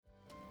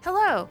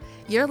Hello,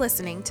 you're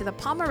listening to the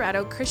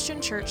Pomerado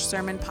Christian Church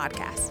Sermon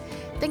Podcast.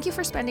 Thank you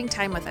for spending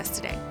time with us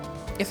today.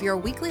 If you're a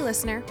weekly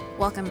listener,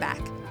 welcome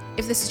back.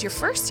 If this is your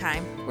first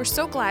time, we're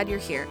so glad you're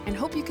here and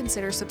hope you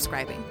consider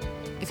subscribing.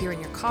 If you're in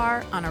your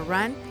car, on a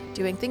run,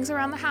 doing things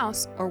around the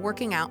house, or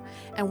working out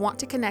and want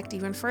to connect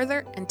even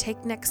further and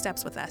take next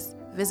steps with us,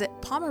 visit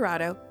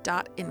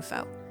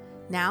pomerado.info.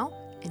 Now,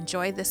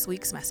 enjoy this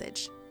week's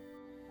message.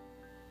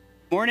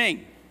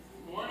 Morning.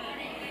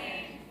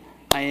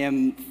 I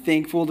am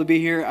thankful to be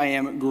here. I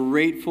am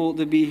grateful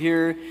to be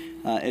here.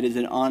 It is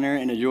an honor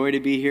and a joy to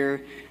be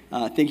here.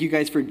 Thank you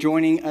guys for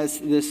joining us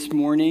this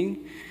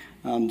morning.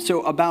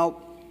 So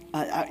about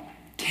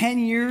 10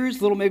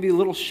 years, maybe a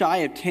little shy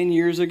of 10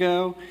 years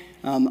ago,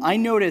 I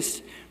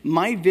noticed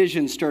my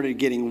vision started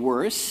getting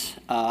worse.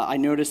 I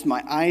noticed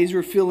my eyes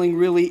were feeling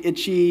really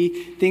itchy.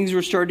 Things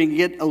were starting to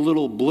get a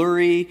little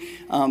blurry,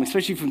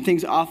 especially from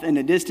things off in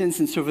a distance.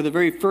 And so for the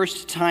very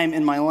first time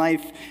in my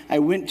life, I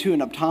went to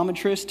an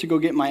optometrist to go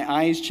get my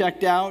eyes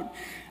checked out.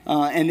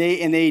 And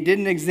they did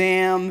an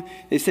exam.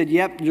 They said,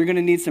 yep, you're going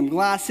to need some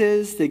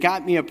glasses. They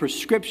got me a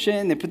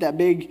prescription. They put that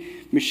big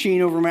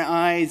machine over my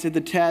eyes, did the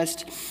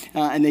test,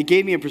 and they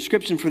gave me a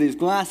prescription for these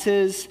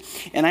glasses.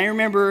 And I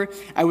remember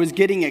I was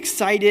getting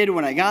excited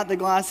when I got the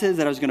glasses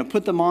that I was going to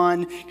put them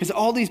on, because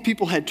all these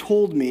people had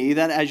told me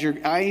that as your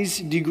eyes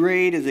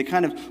degrade, as they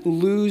kind of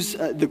lose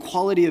the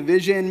quality of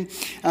vision,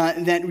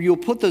 that you'll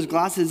put those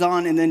glasses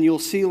on and then you'll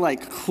see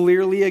like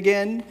clearly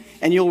again,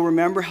 and you'll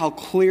remember how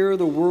clear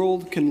the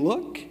world can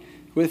look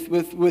with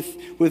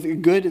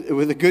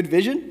a good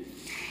vision.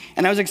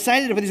 And I was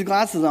excited to put these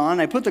glasses on.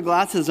 I put the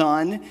glasses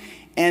on,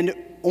 and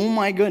oh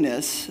my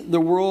goodness,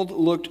 the world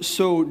looked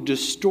so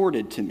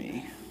distorted to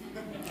me.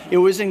 It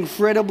was things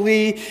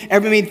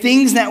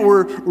that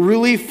were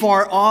really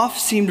far off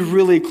seemed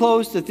really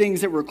close. The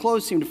things that were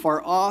close seemed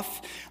far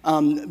off.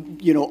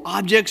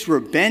 Objects were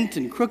bent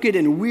and crooked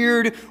in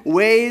weird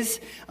ways.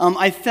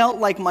 I felt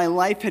like my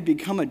life had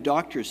become a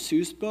Dr.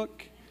 Seuss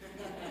book.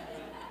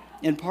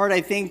 In part, I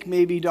think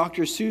maybe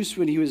Dr. Seuss,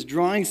 when he was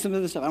drawing some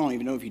of this stuff, I don't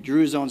even know if he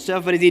drew his own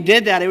stuff, but as he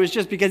did that, it was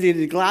just because he had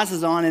the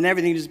glasses on and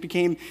everything just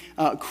became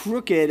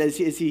crooked as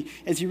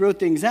he wrote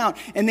things out.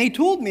 And they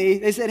told me,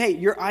 they said, hey,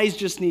 your eyes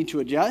just need to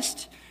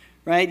adjust,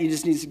 right? You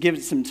just need to give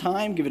it some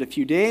time, give it a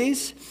few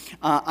days.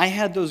 I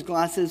had those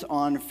glasses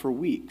on for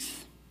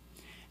weeks,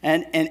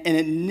 and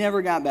it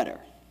never got better.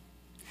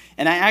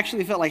 And I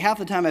actually felt like half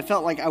the time I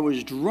felt like I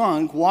was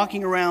drunk,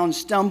 walking around,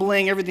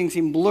 stumbling. Everything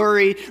seemed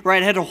blurry,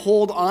 right? I had to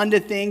hold on to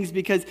things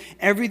because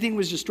everything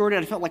was distorted.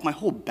 I felt like my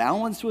whole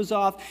balance was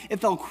off. It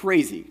felt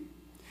crazy.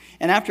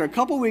 And after a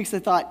couple weeks, I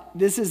thought,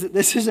 this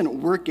isn't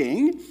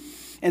working.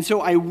 And so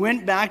I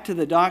went back to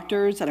the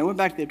doctors, and I went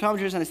back to the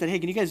optometrist, and I said, hey,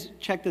 can you guys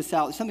check this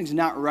out? Something's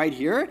not right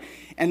here.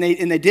 And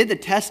they did the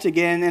test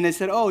again, and they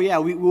said, oh, yeah,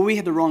 we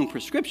had the wrong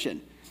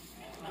prescription.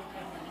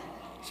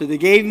 So they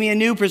gave me a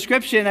new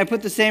prescription. I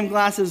put the same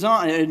glasses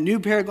on, a new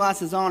pair of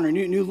glasses on, or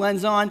new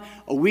lens on.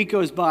 A week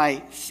goes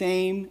by,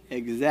 same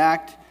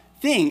exact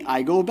thing.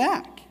 I go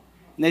back.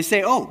 And they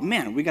say, oh,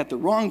 man, we got the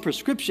wrong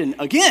prescription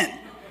again.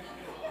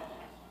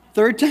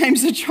 Third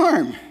time's the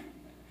charm.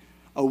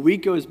 A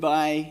week goes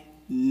by,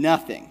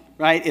 nothing.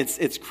 Right?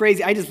 It's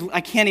crazy.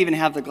 I can't even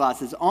have the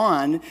glasses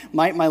on.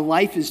 My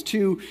life is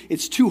too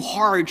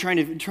hard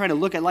trying to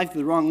look at life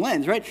through the wrong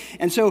lens, right?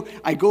 And so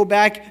I go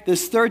back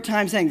this third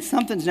time saying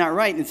something's not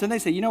right. And so they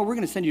say, we're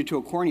going to send you to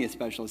a cornea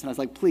specialist. And I was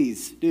like,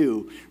 please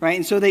do, right?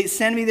 And so they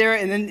send me there,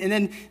 and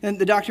then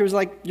the doctor was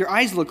like, your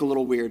eyes look a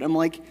little weird. I'm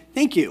like,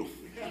 thank you.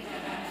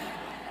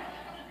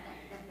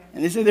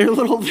 And they said they're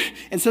little,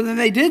 and so then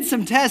they did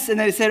some tests, and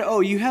they said,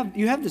 oh, you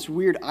have this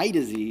weird eye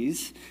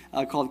disease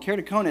called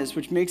keratoconus,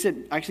 which makes it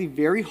actually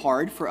very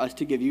hard for us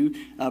to give you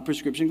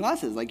prescription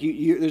glasses. Like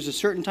there's a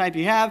certain type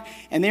you have,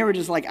 and they were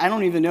just like, I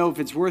don't even know if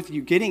it's worth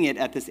you getting it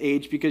at this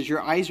age because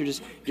your eyes are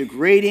just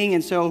degrading,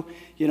 and so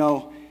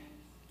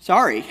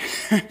sorry,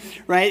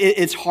 right?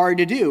 It's hard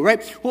to do,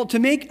 right? Well, to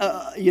make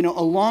a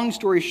long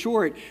story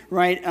short,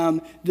 right?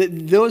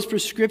 Those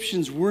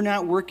prescriptions were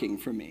not working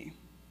for me.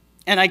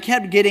 And I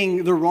kept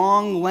getting the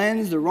wrong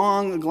lens, the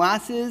wrong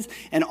glasses,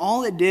 and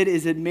all it did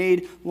is it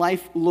made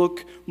life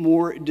look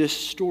more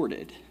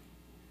distorted.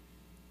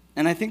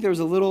 And I think there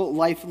was a little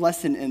life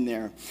lesson in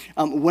there.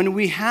 When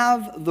we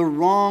have the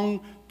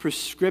wrong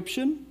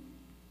prescription,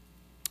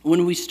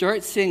 when we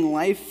start seeing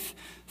life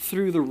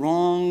through the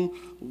wrong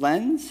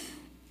lens,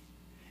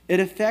 it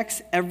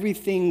affects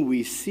everything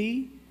we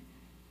see,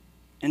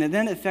 and it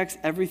then affects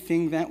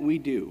everything that we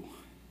do.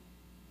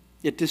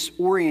 It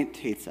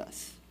disorientates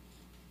us.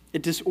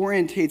 It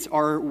disorientates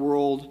our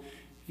world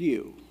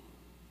view.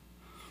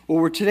 Well,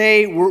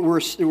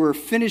 we're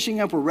finishing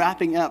up, we're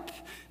wrapping up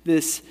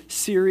this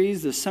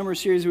series, the summer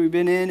series we've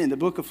been in the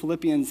book of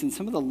Philippians, and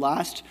some of the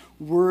last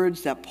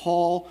words that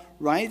Paul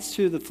writes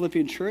to the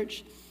Philippian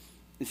church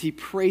is he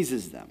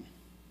praises them.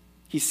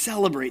 He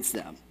celebrates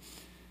them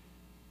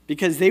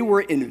because they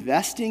were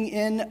investing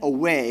in a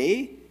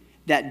way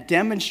that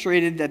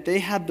demonstrated that they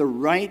had the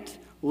right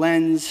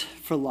lens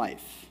for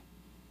life.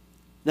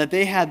 that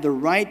they had the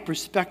right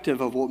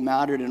perspective of what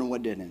mattered and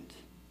what didn't.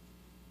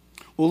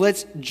 Well,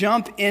 let's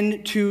jump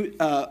into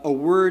a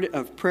word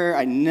of prayer.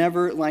 I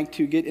never like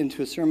to get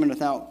into a sermon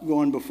without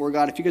going before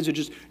God. If you guys would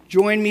just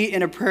join me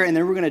in a prayer, and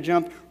then we're going to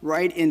jump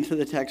right into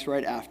the text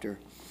right after.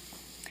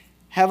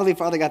 Heavenly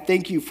Father, God,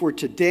 thank you for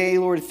today,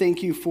 Lord.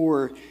 Thank you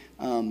for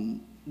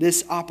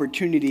this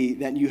opportunity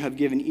that you have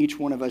given each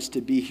one of us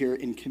to be here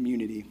in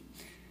community.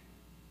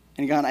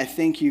 And God, I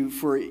thank you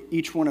for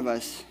each one of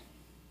us,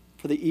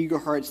 for the eager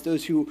hearts,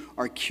 those who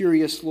are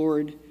curious,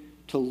 Lord,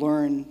 to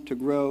learn, to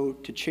grow,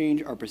 to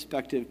change our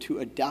perspective, to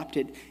adapt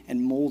it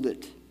and mold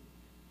it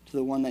to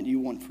the one that you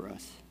want for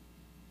us.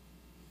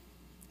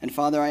 And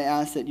Father, I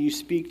ask that you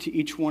speak to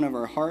each one of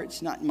our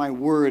hearts, not my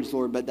words,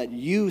 Lord, but that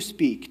you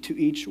speak to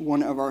each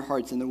one of our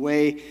hearts in the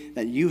way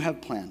that you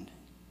have planned.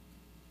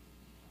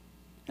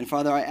 And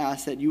Father, I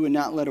ask that you would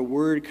not let a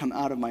word come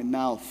out of my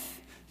mouth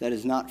that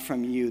is not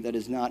from you, that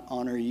does not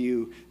honor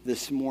you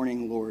this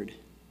morning, Lord.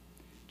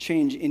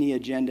 Change any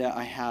agenda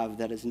I have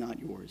that is not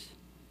yours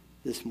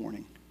this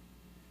morning.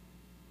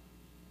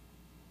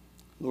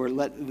 Lord,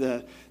 let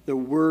the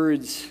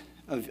words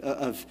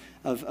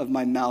of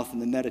my mouth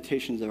and the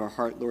meditations of our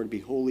heart, Lord, be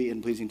holy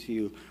and pleasing to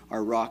you,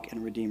 our rock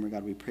and redeemer.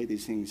 God, we pray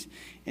these things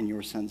in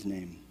your Son's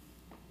name.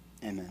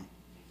 Amen.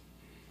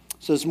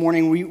 So this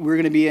morning we're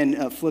going to be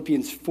in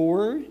Philippians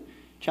 4,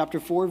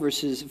 chapter 4,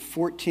 verses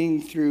 14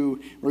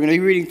 through, we're going to be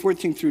reading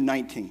 14 through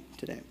 19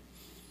 today.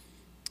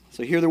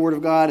 So hear the word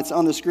of God. It's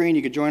on the screen.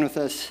 You could join with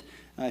us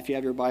if you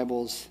have your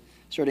Bibles.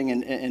 Starting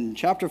in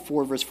chapter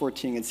 4, verse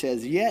 14, it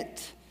says,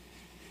 "Yet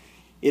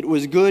it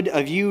was good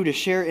of you to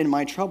share in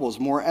my troubles.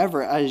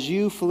 Moreover, as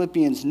you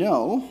Philippians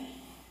know,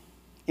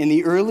 in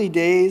the early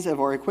days of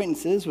our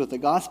acquaintances with the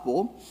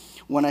gospel,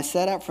 when I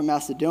set out from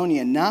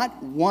Macedonia,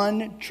 not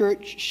one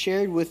church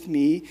shared with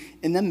me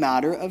in the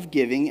matter of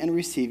giving and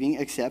receiving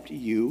except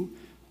you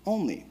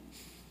only.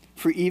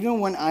 For even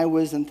when I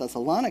was in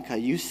Thessalonica,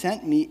 you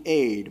sent me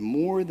aid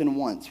more than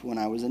once when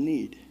I was in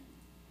need.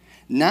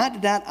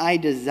 Not that I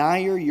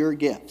desire your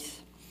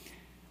gifts.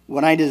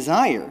 What I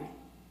desire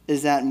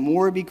is that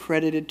more be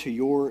credited to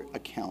your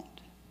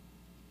account.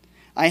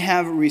 I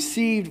have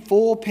received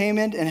full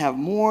payment and have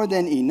more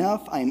than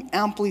enough. I am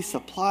amply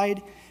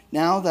supplied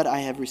now that I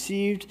have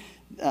received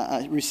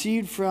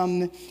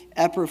from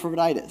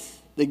Epaphroditus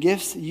the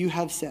gifts you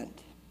have sent.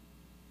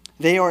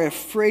 They are a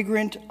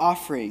fragrant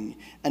offering,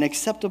 an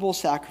acceptable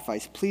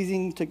sacrifice,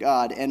 pleasing to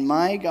God, and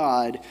my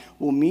God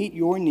will meet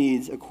your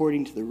needs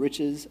according to the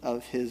riches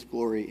of his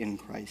glory in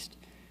Christ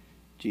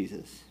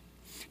Jesus."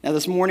 Now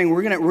this morning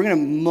we're gonna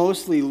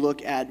mostly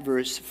look at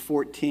verse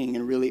 14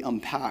 and really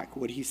unpack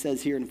what he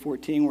says here in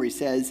 14, where he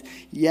says,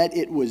 "Yet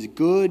it was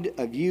good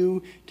of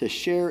you to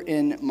share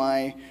in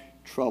my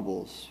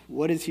troubles."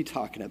 What is he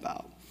talking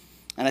about?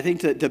 And I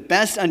think to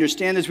best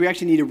understand this, we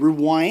actually need to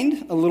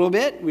rewind a little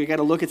bit. We've got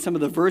to look at some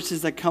of the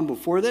verses that come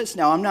before this.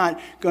 Now, I'm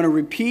not going to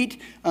repeat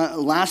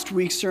last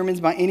week's sermons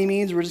by any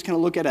means. We're just going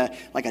to look at a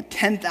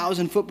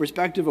 10,000-foot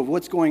perspective of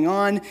what's going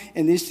on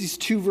in these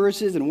two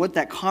verses and what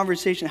that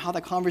conversation, how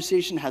that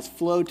conversation has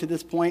flowed to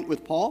this point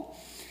with Paul.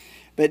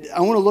 But I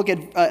want to look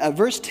at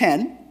verse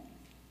 10.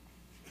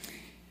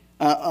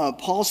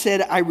 Paul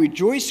said, "I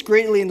rejoice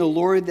greatly in the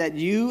Lord that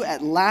you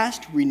at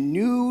last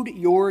renewed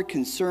your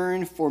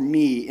concern for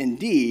me.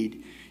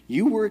 Indeed,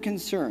 you were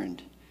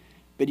concerned,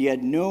 but you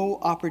had no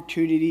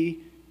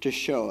opportunity to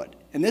show it."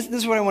 And this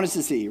is what I want us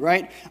to see,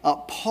 right?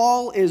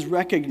 Paul is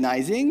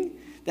recognizing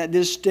that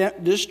this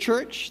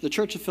church, the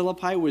church of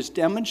Philippi, was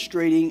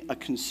demonstrating a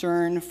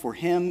concern for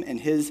him and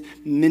his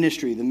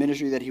ministry, the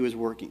ministry that he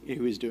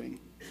was doing.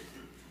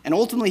 And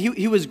ultimately,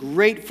 he was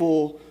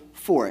grateful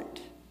for it.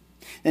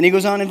 Then he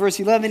goes on in verse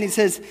 11, he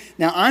says,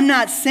 "Now I'm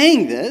not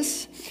saying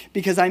this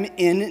because I'm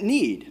in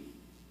need,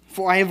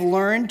 for I have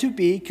learned to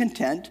be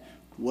content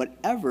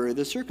whatever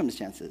the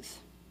circumstances."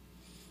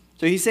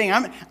 So he's saying,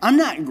 I'm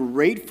not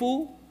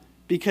grateful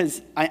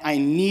because I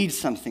need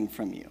something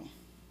from you.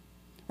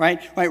 Right?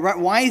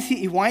 Why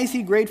is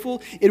he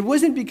grateful? It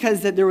wasn't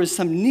because that there was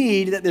some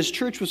need that this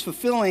church was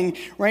fulfilling,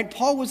 right?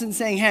 Paul wasn't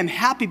saying, "Hey, I'm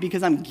happy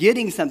because I'm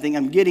getting something,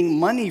 I'm getting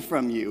money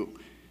from you."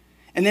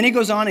 And then he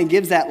goes on and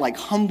gives that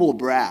humble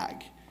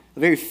brag, a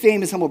very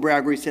famous humble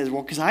brag where he says,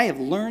 "Well, because I have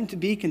learned to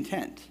be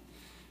content."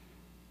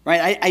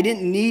 Right? I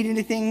didn't need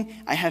anything.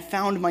 I have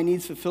found my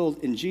needs fulfilled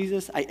in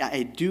Jesus.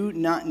 I do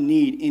not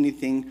need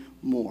anything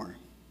more.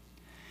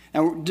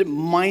 Now,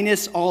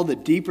 minus all the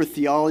deeper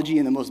theology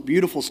and the most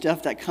beautiful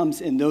stuff that comes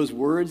in those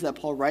words that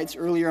Paul writes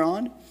earlier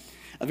on,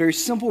 a very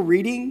simple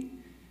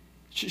reading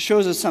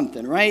shows us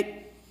something,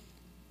 right?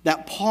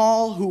 That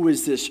Paul, who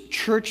was this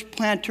church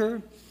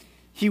planter,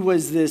 he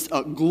was this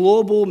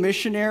global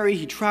missionary.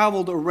 He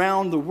traveled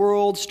around the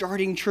world,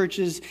 starting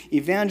churches,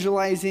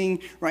 evangelizing,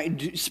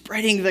 right,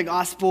 spreading the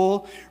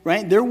gospel,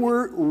 right? There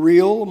were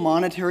real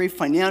monetary,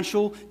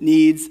 financial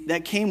needs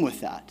that came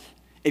with that.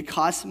 It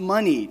costs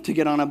money to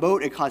get on a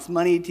boat. It costs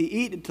money to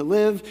eat, to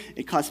live.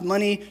 It costs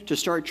money to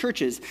start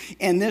churches.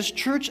 And this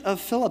church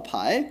of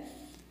Philippi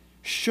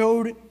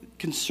showed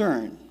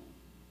concern.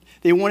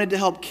 They wanted to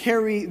help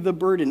carry the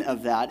burden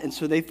of that, and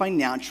so they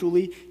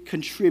financially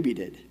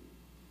contributed.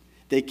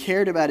 They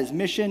cared about his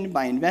mission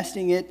by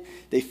investing it.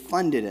 They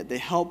funded it. They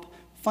helped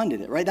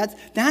funded it, right?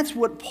 That's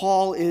what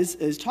Paul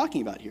is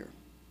talking about here.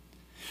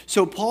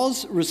 So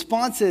Paul's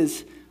response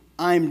is,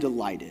 I'm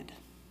delighted,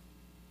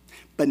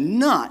 but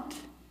not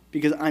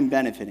because I'm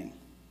benefiting.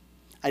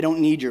 I don't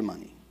need your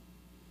money,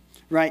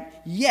 right?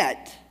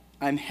 Yet,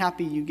 I'm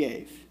happy you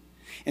gave.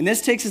 And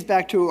this takes us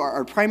back to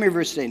our primary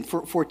verse today in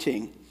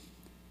 14,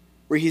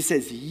 where he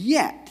says,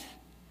 yet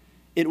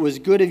it was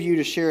good of you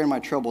to share in my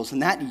troubles.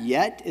 And that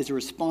yet is a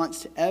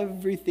response to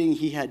everything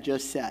he had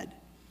just said.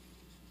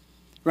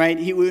 Right?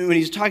 When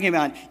he's talking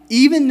about,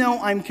 even though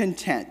I'm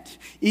content,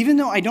 even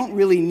though I don't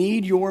really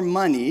need your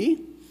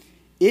money,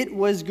 it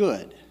was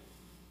good.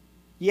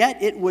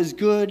 Yet it was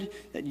good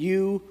that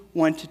you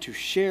wanted to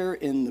share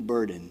in the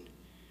burden.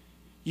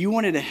 You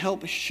wanted to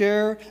help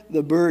share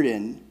the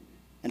burden,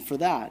 and for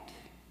that,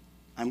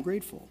 I'm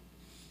grateful.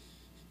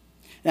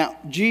 Now,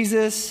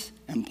 Jesus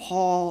and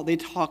Paul, they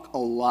talk a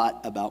lot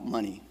about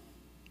money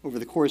over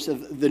the course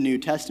of the New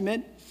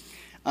Testament.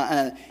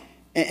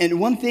 And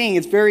one thing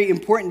it's very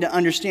important to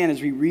understand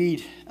as we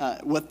read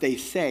what they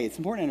say, it's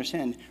important to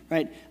understand,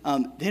 right?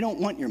 They don't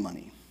want your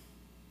money.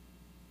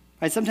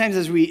 Right? Sometimes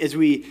as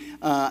we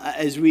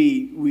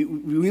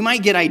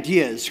might get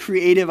ideas,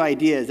 creative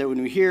ideas, that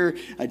when we hear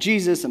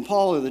Jesus and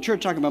Paul or the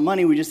church talking about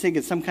money, we just think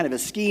it's some kind of a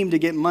scheme to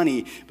get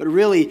money. But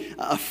really,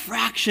 a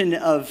fraction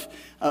of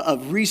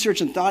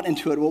research and thought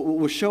into it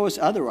will show us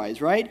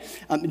otherwise, right?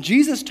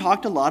 Jesus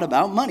talked a lot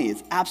about money.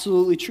 It's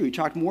absolutely true. He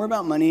talked more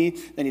about money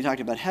than he talked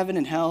about heaven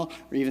and hell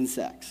or even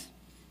sex.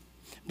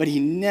 But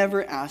he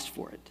never asked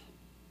for it.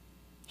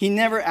 He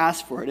never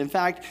asked for it. In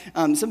fact,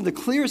 some of the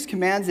clearest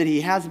commands that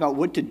he has about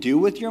what to do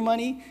with your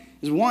money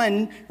is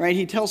one, right?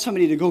 He tells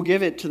somebody to go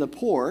give it to the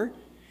poor.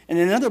 And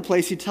in another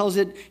place, he tells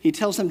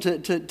them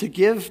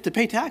to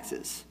pay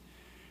taxes.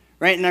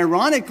 Right? And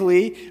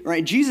ironically,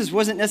 right, Jesus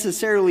wasn't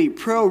necessarily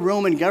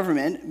pro-Roman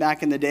government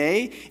back in the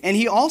day. And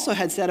he also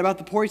had said about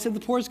the poor, he said the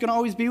poor is going to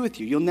always be with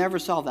you. You'll never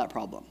solve that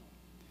problem.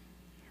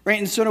 Right?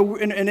 And so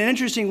in an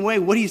interesting way,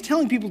 what he's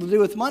telling people to do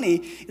with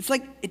money, it's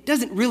like it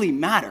doesn't really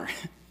matter.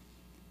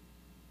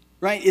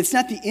 Right? It's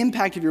not the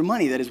impact of your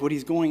money that is what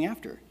he's going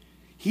after.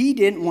 He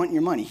didn't want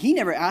your money. He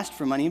never asked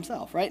for money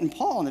himself, right? And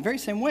Paul, in the very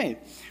same way,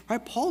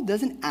 right? Paul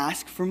doesn't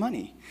ask for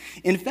money.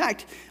 In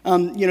fact,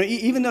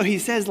 even though he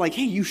says, like,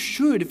 hey, you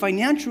should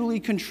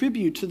financially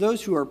contribute to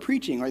those who are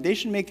preaching, or they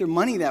should make their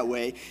money that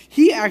way,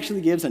 he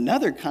actually gives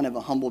another kind of a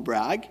humble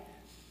brag,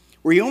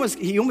 where he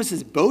almost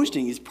is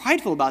boasting. He's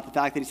prideful about the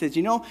fact that he says,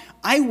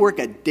 I work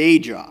a day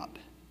job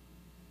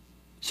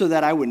so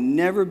that I would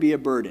never be a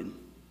burden.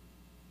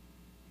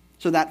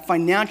 So that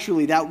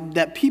financially,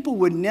 that people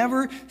would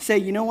never say,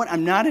 you know what,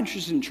 I'm not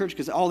interested in church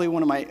because all they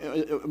want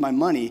is my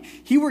money.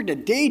 He worked a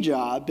day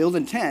job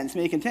building tents,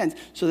 making tents,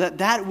 so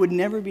that would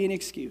never be an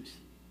excuse.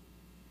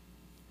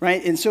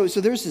 Right? And so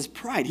there's this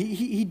pride.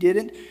 He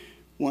didn't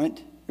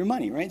want your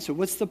money, right? So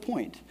what's the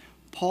point?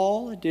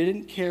 Paul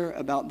didn't care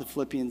about the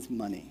Philippians'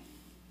 money.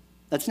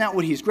 That's not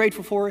what he's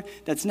grateful for.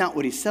 That's not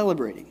what he's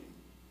celebrating.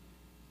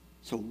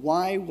 So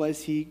why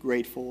was he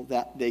grateful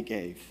that they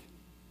gave?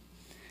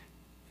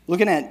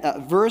 Looking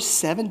at verse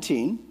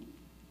 17,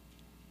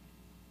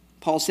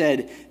 Paul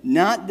said,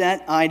 not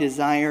that I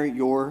desire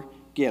your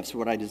gifts.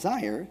 What I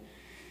desire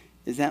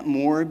is that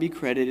more be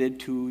credited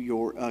to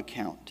your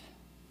account.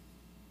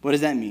 What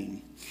does that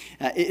mean?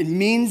 It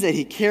means that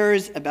he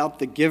cares about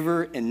the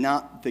giver and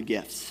not the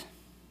gifts.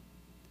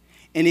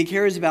 And he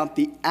cares about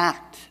the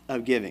act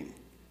of giving,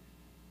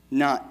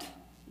 not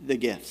the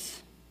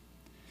gifts.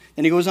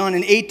 Then he goes on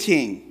in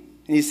 18,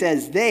 and he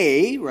says,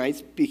 they, right,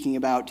 speaking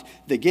about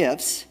the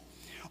gifts,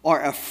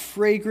 are a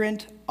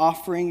fragrant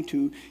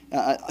offering,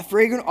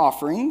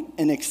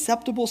 an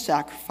acceptable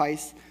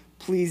sacrifice,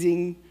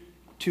 pleasing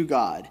to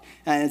God.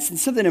 And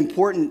it's something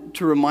important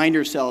to remind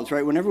ourselves,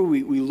 right? Whenever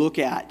we look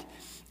at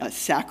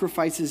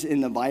sacrifices in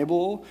the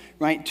Bible,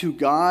 right? To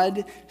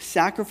God,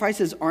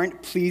 sacrifices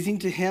aren't pleasing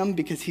to him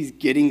because he's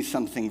getting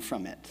something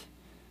from it,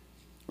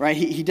 right?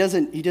 He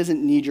doesn't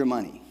need your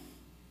money.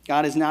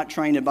 God is not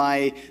trying to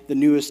buy the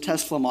newest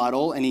Tesla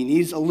model, and he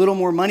needs a little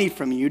more money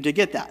from you to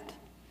get that.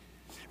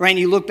 Right, and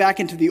you look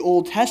back into the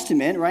Old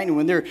Testament, right, and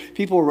when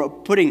people were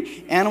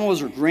putting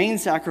animals or grain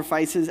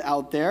sacrifices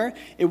out there,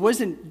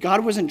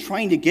 God wasn't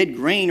trying to get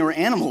grain or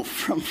animal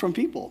from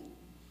people.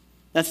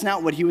 That's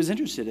not what he was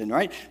interested in,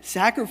 right?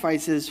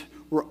 Sacrifices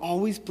were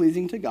always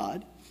pleasing to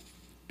God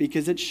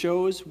because it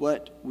shows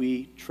what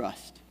we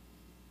trust.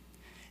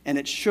 And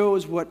it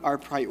shows what our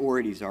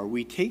priorities are.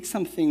 We take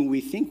something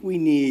we think we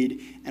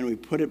need and we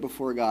put it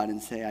before God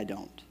and say, I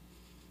don't.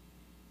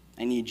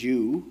 I need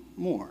you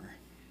more.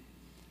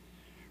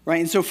 Right,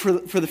 and so for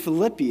the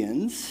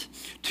Philippians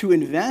to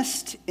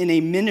invest in a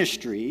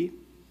ministry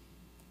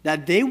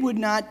that they would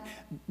not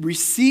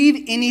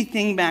receive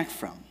anything back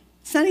from.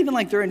 It's not even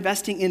like they're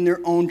investing in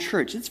their own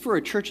church. It's for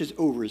churches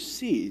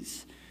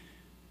overseas.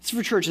 It's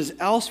for churches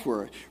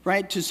elsewhere,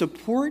 right? To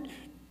support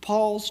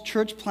Paul's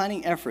church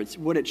planting efforts,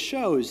 what it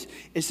shows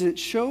is that it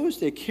shows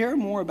they care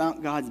more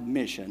about God's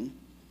mission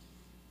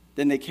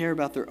than they care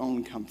about their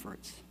own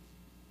comforts.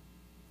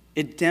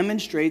 It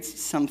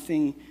demonstrates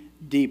something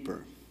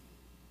deeper.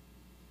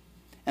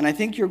 And I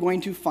think you're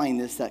going to find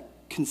this, that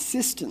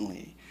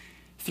consistently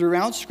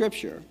throughout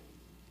Scripture,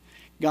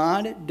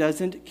 God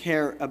doesn't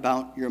care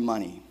about your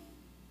money.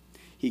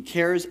 He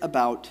cares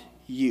about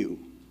you.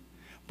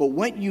 But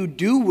what you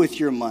do with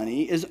your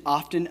money is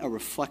often a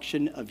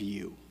reflection of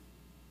you.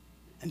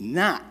 And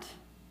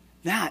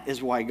that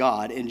is why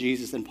God and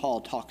Jesus and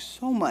Paul talk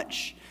so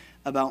much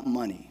about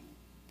money.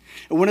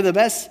 And one of the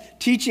best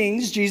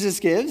teachings Jesus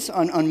gives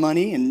on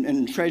money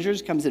and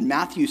treasures comes in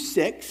Matthew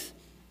 6.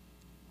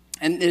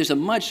 And there's a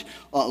much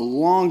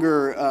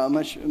longer,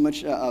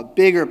 much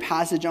bigger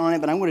passage on it,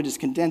 but I'm going to just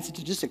condense it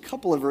to just a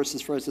couple of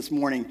verses for us this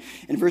morning.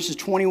 In verses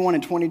 21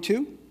 and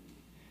 22,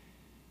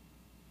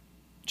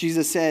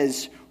 Jesus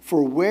says,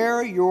 "For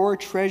where your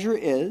treasure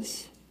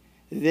is,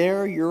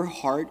 there your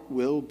heart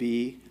will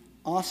be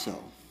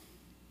also.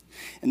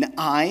 And the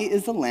eye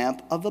is the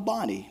lamp of the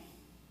body.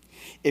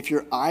 If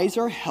your eyes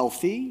are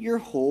healthy, your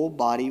whole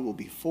body will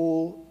be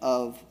full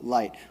of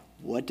light."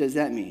 What does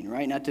that mean,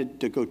 right? Not to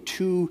go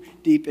too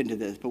deep into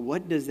this, but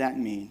what does that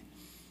mean?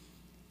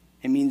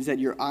 It means that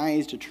your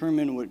eyes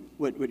determine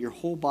what your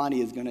whole body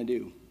is going to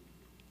do,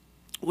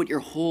 what your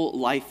whole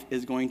life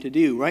is going to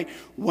do, right?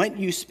 What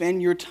you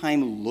spend your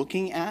time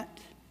looking at,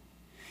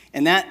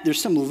 and that there's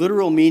some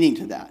literal meaning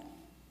to that,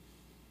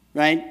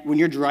 right? When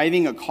you're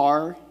driving a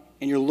car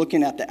and you're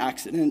looking at the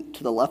accident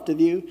to the left of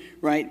you,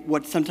 right,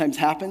 what sometimes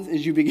happens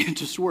is you begin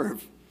to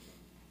swerve,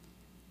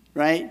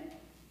 right?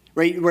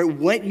 Right,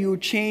 what you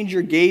change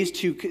your gaze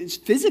to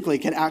physically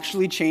can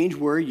actually change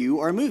where you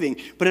are moving.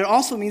 But it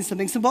also means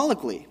something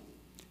symbolically.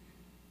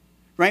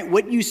 Right?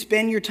 What you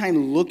spend your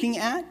time looking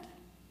at,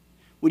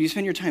 what you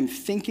spend your time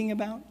thinking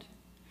about,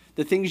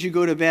 the things you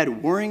go to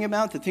bed worrying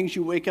about, the things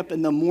you wake up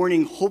in the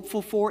morning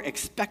hopeful for,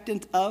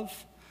 expectant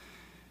of,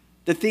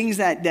 the things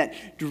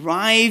that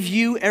drive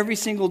you every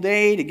single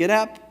day to get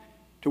up,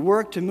 to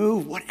work, to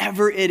move,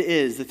 whatever it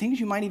is, the things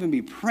you might even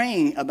be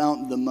praying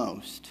about the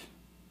most.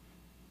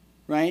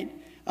 Right?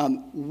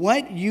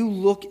 What you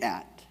look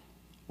at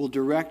will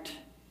direct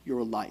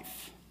your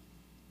life.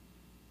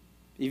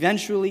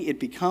 Eventually, it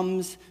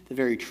becomes the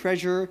very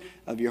treasure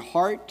of your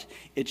heart.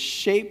 It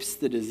shapes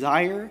the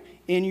desire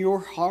in your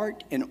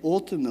heart, and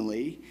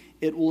ultimately,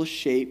 it will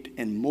shape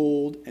and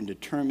mold and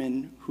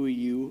determine who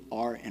you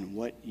are and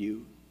what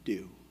you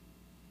do.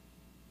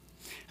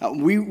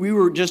 We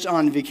were just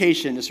on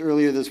vacation just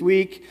earlier this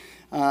week,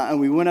 and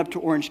we went up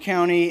to Orange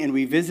County, and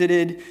we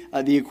visited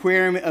the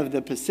Aquarium of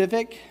the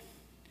Pacific.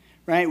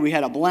 Right? We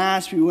had a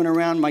blast. We went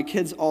around. My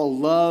kids all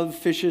love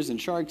fishes and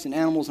sharks and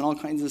animals and all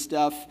kinds of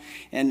stuff.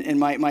 And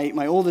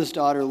my oldest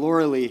daughter,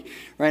 Laura Lee,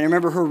 right? I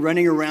remember her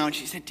running around.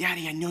 She said,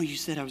 "Daddy, I know you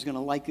said I was going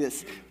to like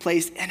this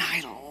place, and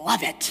I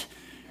love it."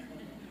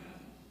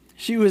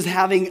 She was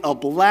having a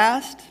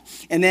blast.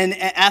 And then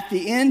at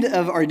the end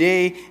of our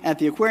day at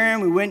the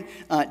aquarium, we went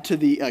to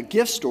the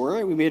gift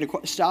store. We made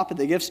a stop at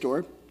the gift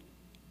store.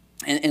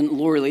 And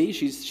Laura Lee,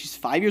 she's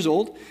 5 years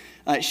old.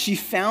 She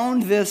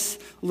found this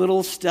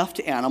little stuffed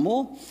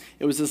animal.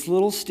 It was this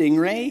little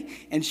stingray,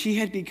 and she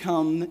had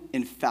become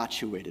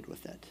infatuated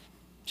with it.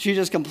 She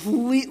just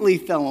completely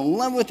fell in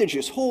love with it. She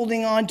was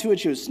holding on to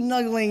it. She was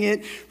snuggling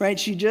it, right?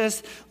 She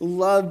just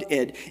loved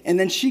it. And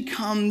then she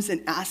comes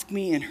and asks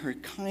me in her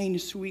kind,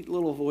 sweet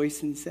little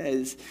voice and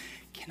says,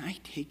 "Can I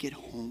take it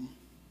home?"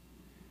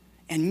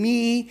 And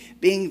me,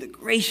 being the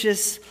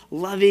gracious,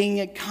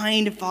 loving,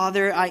 kind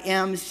father I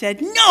am,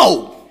 said,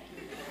 "No!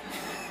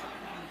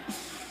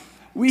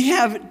 We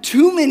have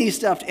too many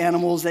stuffed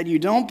animals that you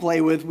don't play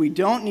with. We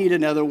don't need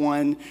another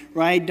one,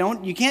 right?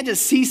 You can't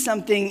just see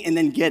something and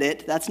then get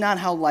it. That's not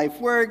how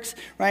life works,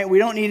 right? We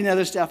don't need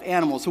another stuffed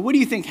animal." So what do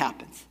you think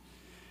happens?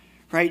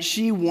 Right?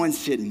 She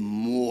wants it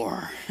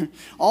more.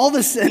 All of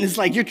a sudden, it's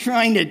like, "You're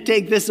trying to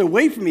take this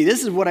away from me.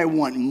 This is what I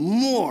want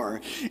more."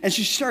 And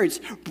she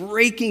starts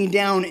breaking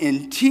down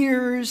in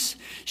tears.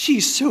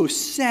 She's so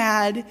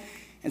sad.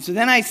 And so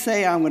then I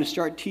say, I'm going to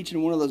start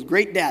teaching one of those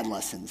great dad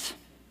lessons.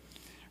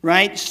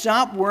 Right?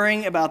 Stop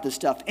worrying about the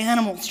stuffed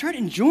animal. Start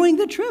enjoying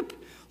the trip.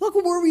 Look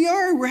at where we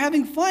are. We're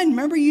having fun.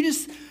 Remember, you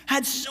just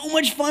had so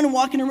much fun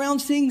walking around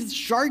seeing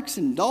sharks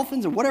and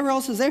dolphins and whatever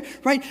else is there,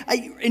 right?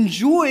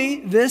 Enjoy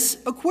this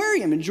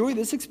aquarium. Enjoy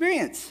this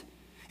experience.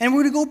 And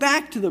we're going to go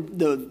back to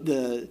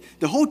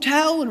the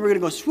hotel, and we're going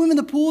to go swim in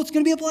the pool. It's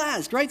going to be a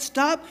blast, right?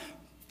 Stop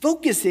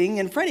focusing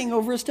and fretting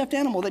over a stuffed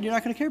animal that you're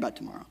not going to care about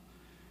tomorrow.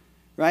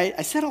 Right?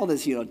 I said all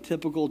this,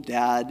 typical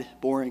dad,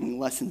 boring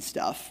lesson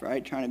stuff,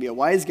 right? Trying to be a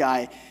wise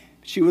guy.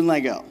 She wouldn't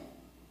let go.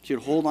 She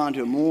would hold on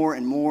to it more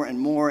and more and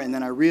more. And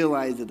then I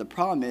realized that the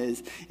problem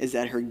is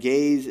that her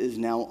gaze is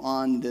now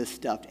on this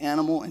stuffed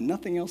animal and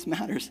nothing else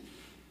matters.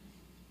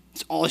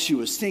 It's all she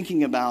was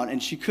thinking about,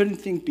 and she couldn't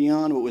think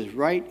beyond what was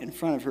right in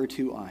front of her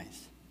two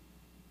eyes.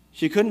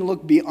 She couldn't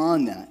look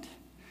beyond that.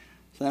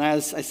 So then I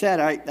said,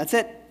 "All right, that's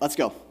it. Let's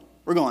go.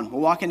 We're We're going. We're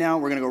walking out.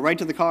 We're going to go right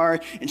to the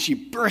car. And she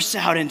bursts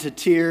out into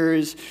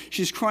tears.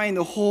 She's crying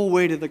the whole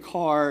way to the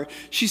car.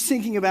 She's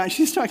talking about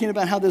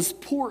how this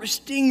poor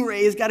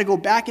stingray has got to go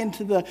back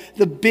into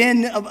the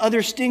bin of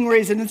other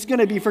stingrays and it's going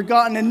to be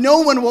forgotten and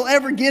no one will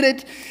ever get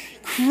it.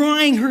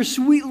 Crying her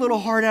sweet little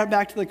heart out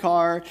back to the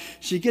car.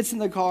 She gets in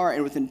the car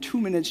and within 2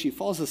 minutes she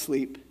falls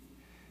asleep.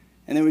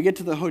 And then we get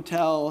to the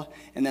hotel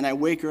and then I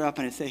wake her up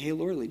and I say, hey,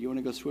 Lorelei, do you want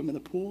to go swim in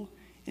the pool?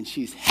 And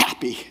she's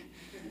happy.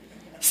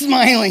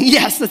 Smiling,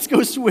 yes, let's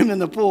go swim in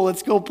the pool,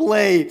 let's go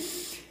play.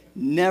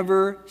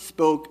 Never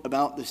spoke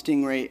about the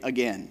stingray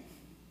again.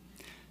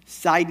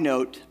 Side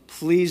note,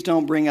 please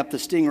don't bring up the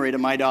stingray to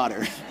my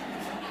daughter.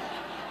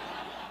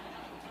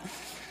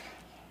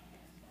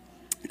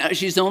 Now,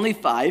 she's only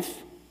 5,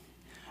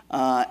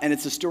 and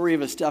it's a story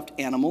of a stuffed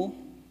animal,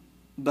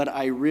 but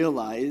I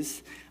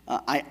realize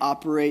I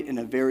operate in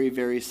a very,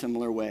 very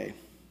similar way.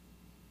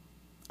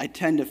 I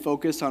tend to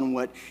focus on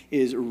what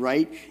is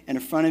right in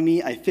front of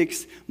me. I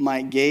fix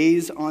my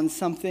gaze on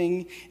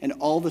something, and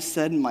all of a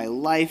sudden my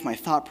life, my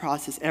thought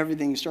process,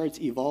 everything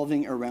starts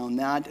evolving around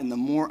that. And the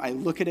more I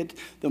look at it,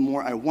 the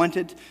more I want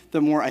it,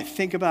 the more I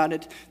think about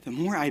it, the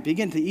more I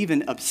begin to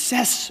even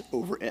obsess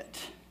over it.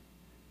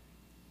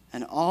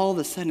 And all of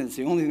a sudden it's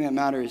the only thing that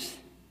matters.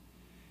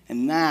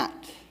 And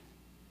that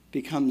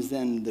becomes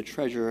then the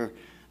treasure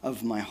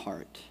of my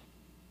heart.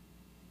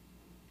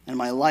 And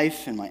my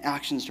life and my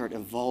actions start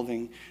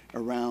evolving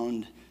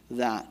around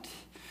that.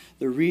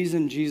 The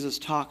reason Jesus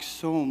talks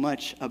so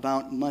much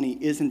about money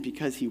isn't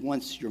because he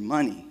wants your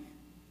money.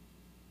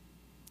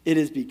 It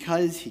is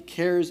because he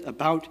cares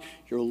about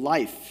your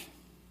life.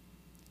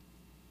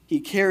 He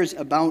cares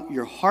about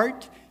your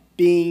heart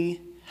being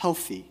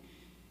healthy.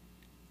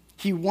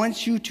 He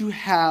wants you to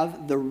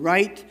have the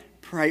right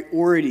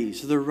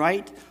priorities, the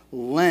right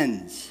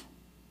lens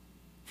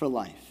for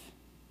life.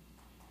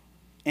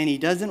 And he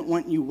doesn't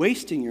want you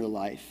wasting your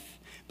life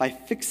by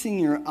fixing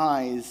your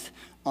eyes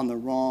on the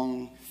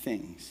wrong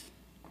things.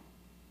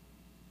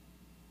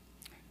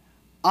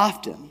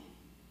 Often,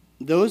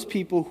 those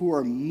people who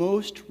are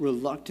most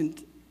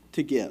reluctant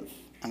to give,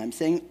 and I'm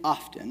saying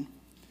often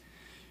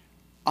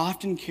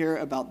care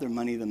about their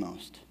money the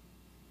most.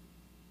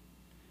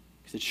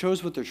 Because it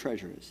shows what their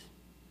treasure is.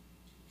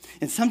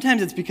 And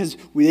sometimes it's because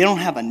they don't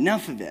have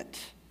enough of it.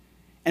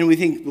 And we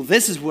think, well,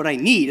 this is what I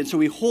need. And so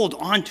we hold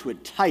on to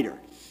it tighter.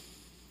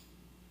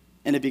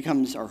 And it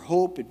becomes our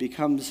hope, it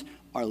becomes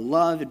our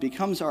love, it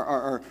becomes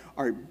our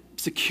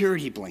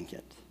security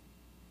blanket.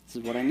 This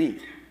is what I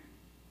need.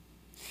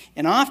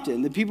 And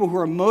often, the people who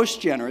are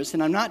most generous,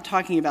 and I'm not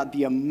talking about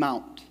the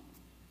amount,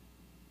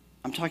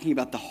 I'm talking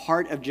about the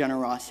heart of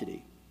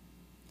generosity.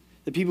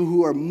 The people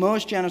who are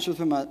most generous with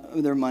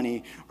their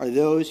money are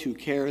those who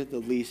care the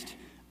least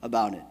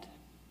about it,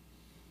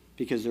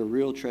 because their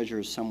real treasure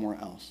is somewhere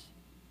else.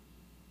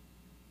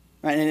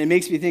 Right? And it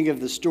makes me think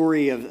of the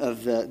story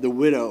of the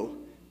widow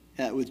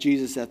with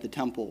Jesus at the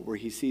temple, where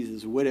he sees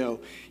his widow,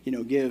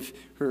 give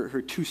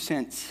her 2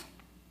 cents.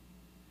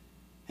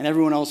 And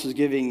everyone else was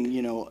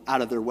giving,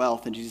 out of their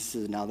wealth. And Jesus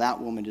says, now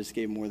that woman just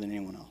gave more than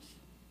anyone else.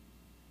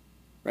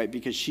 Right?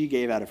 Because she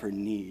gave out of her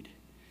need.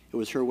 It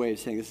was her way of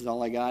saying, this is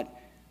all I got,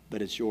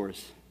 but it's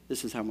yours.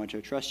 This is how much I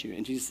trust you.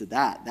 And Jesus said,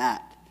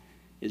 that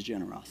is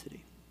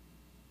generosity.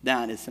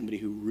 That is somebody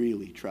who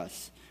really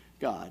trusts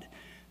God.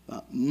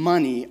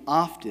 Money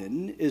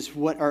often is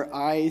what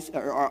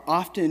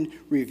often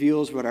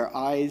reveals what our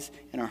eyes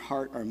and our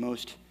heart are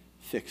most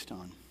fixed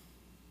on.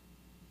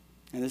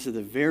 And this is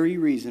the very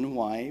reason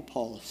why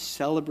Paul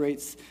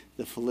celebrates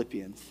the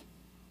Philippians.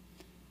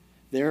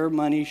 Their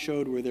money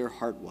showed where their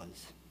heart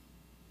was.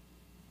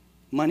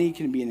 Money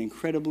can be an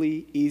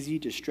incredibly easy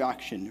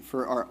distraction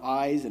for our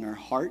eyes and our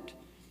heart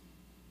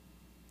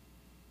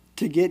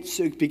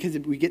because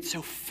we get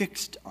so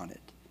fixed on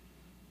it.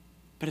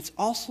 But it's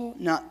also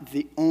not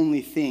the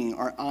only thing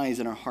our eyes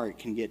and our heart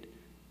can get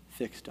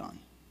fixed on.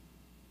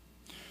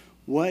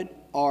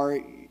 What are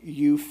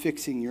you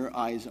fixing your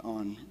eyes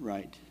on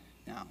right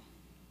now?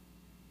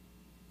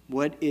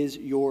 What is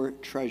your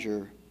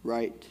treasure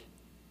right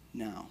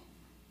now?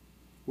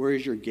 Where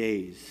is your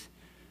gaze?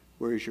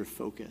 Where is your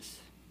focus?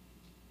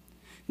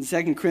 In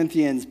 2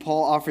 Corinthians,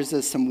 Paul offers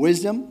us some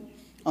wisdom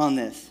on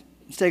this.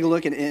 Let's take a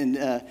look in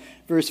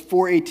verse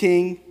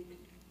 4:18.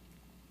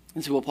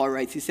 This is what Paul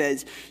writes. He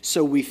says,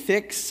 so we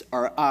fix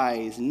our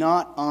eyes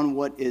not on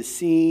what is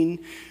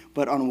seen,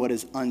 but on what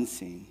is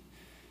unseen.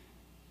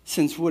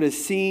 Since what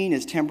is seen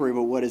is temporary,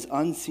 but what is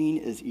unseen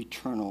is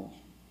eternal.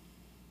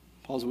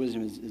 Paul's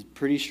wisdom is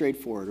pretty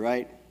straightforward,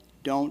 right?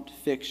 Don't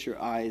fix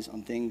your eyes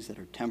on things that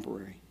are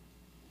temporary,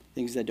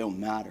 things that don't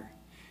matter,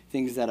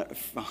 things that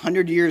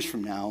 100 years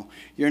from now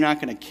you're not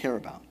going to care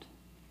about.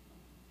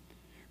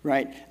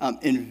 Right?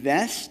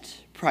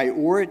 Invest,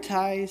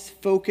 prioritize,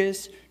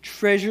 focus,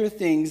 treasure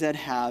things that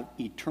have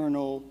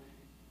eternal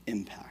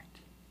impact.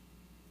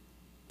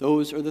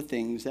 Those are the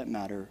things that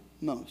matter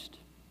most.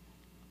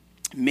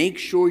 Make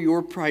sure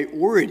your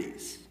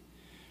priorities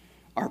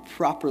are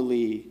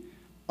properly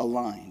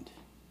aligned.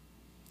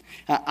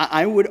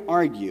 I would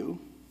argue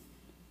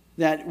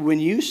that when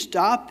you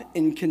stop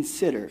and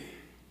consider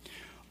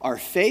our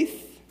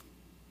faith,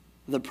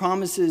 the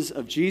promises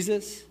of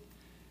Jesus,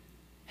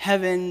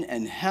 heaven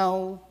and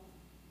hell,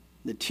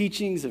 the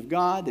teachings of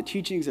God, the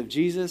teachings of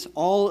Jesus,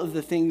 all of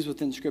the things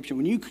within Scripture,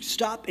 when you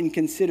stop and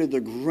consider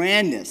the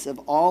grandness of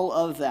all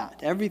of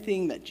that,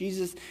 everything that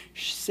Jesus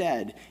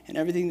said and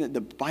everything that the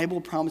Bible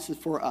promises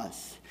for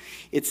us,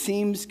 it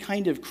seems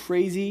kind of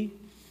crazy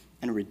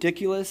and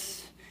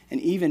ridiculous and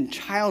even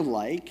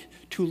childlike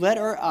to let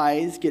our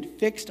eyes get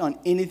fixed on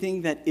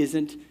anything that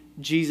isn't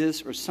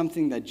Jesus or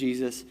something that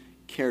Jesus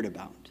cared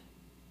about.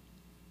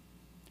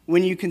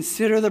 When you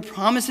consider the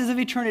promises of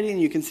eternity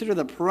and you consider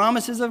the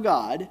promises of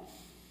God,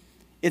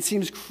 it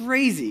seems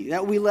crazy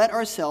that we let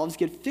ourselves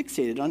get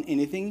fixated on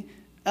anything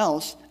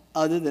else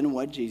other than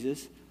what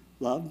Jesus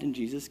loved and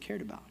Jesus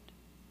cared about.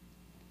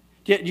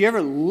 Do you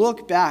ever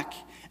look back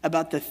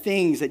about the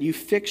things that you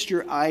fixed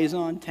your eyes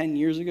on 10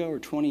 years ago or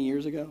 20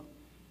 years ago?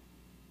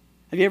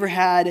 Have you ever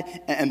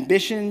had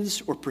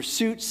ambitions or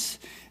pursuits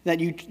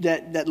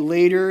that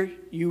later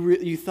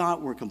you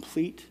thought were a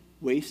complete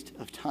waste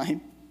of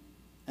time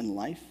and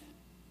life?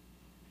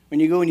 When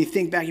you go and you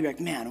think back, you're like,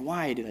 man,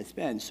 why did I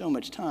spend so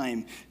much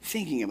time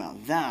thinking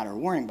about that or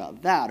worrying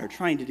about that or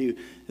trying to do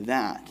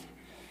that?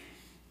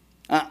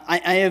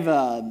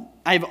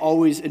 I've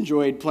always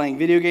enjoyed playing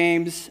video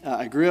games.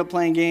 I grew up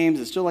playing games.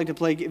 I still like to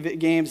play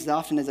games as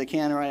often as I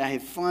can. Right? I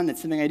have fun.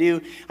 That's something I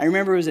do. I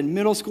remember it was in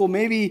middle school,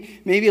 maybe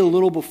a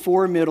little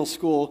before middle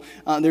school.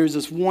 There was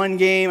this one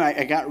game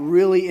I got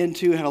really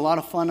into, had a lot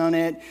of fun on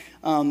it.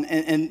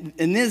 And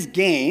in this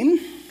game,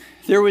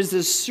 there was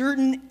this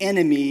certain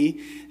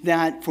enemy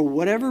that, for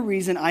whatever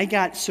reason, I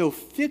got so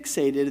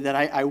fixated that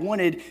I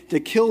wanted to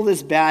kill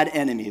this bad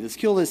enemy,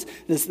 kill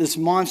this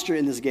monster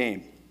in this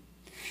game.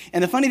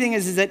 And the funny thing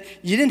is that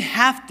you didn't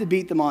have to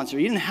beat the monster.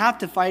 You didn't have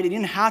to fight it. You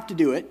didn't have to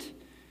do it.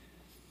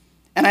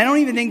 And I don't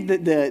even think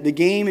that the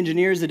game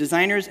engineers, the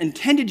designers,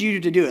 intended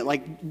you to do it.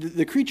 Like,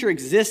 the creature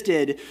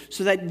existed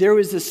so that there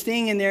was this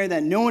thing in there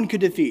that no one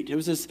could defeat. It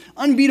was this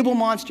unbeatable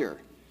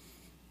monster.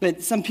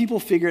 But some people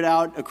figured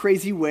out a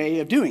crazy way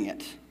of doing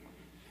it.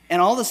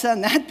 And all of a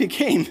sudden, that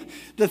became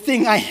the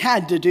thing I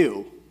had to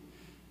do.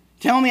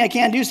 Tell me I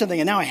can't do something,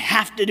 and now I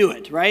have to do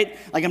it, right?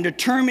 Like, I'm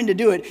determined to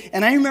do it.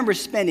 And I remember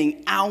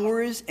spending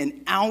hours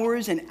and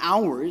hours and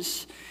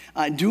hours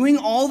doing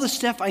all the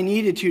stuff I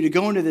needed to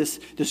go into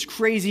this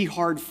crazy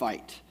hard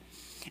fight.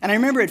 And I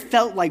remember it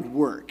felt like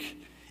work.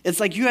 It's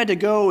like you had to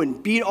go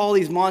and beat all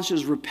these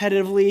monsters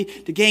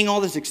repetitively to gain all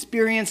this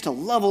experience, to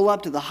level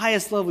up to the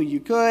highest level you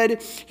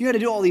could. You had to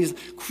do all these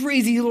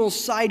crazy little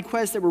side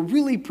quests that were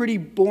really pretty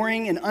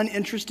boring and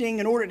uninteresting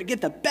in order to get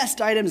the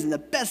best items and the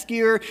best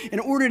gear, in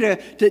order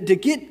to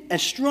get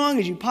as strong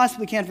as you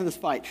possibly can for this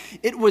fight.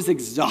 It was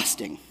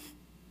exhausting.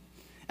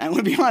 And I'm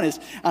going to be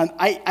honest,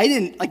 I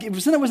didn't, like, it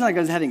wasn't like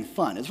I was having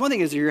fun. It's one thing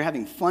is you're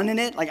having fun in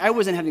it. Like, I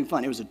wasn't having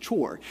fun. It was a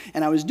chore.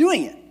 And I was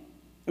doing it.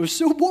 It was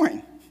so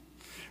boring.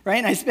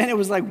 Right? And it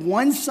was like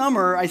one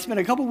summer, I spent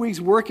a couple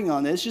weeks working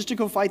on this just to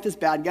go fight this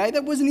bad guy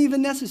that wasn't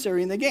even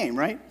necessary in the game,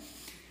 right?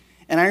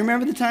 And I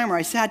remember the time where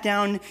I sat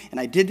down and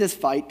I did this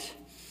fight.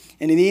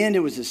 And in the end, it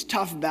was this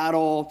tough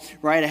battle,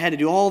 right? I had to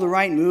do all the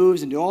right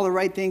moves and do all the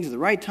right things at the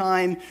right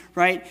time,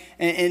 right?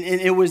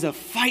 And it was a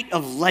fight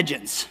of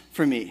legends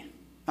for me.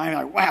 I'm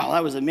like, wow,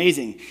 that was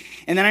amazing.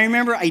 And then I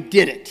remember I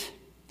did it.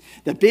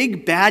 The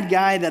big bad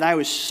guy that I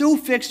was so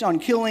fixed on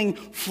killing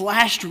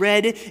flashed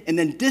red and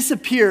then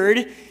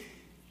disappeared.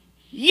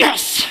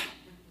 Yes!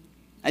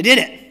 I did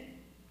it.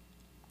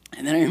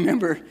 And then I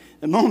remember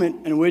the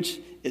moment in which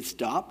it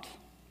stopped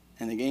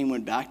and the game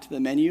went back to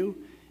the menu,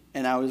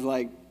 and I was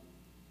like,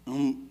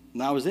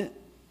 that was it.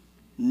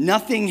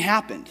 Nothing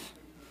happened.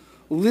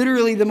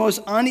 Literally the most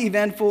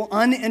uneventful,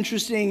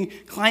 uninteresting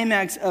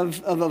climax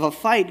of a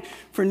fight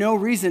for no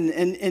reason.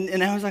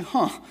 And I was like,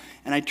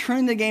 And I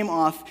turned the game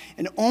off,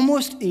 and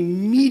almost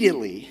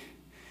immediately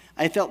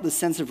I felt this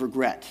sense of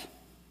regret.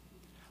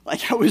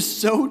 Like, I was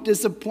so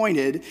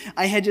disappointed.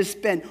 I had just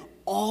spent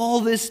all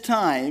this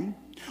time,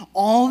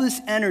 all this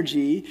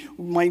energy,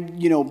 my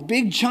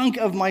big chunk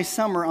of my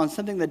summer on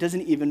something that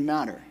doesn't even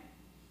matter.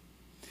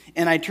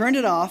 And I turned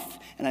it off,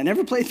 and I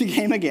never played the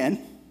game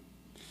again.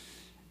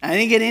 I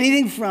didn't get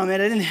anything from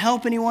it. I didn't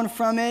help anyone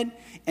from it.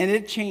 And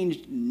it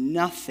changed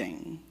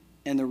nothing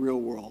in the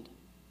real world.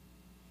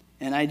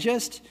 And I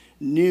just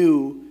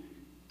knew,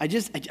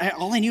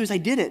 all I knew is I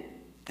did it.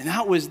 And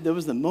that was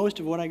the most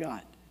of what I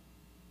got.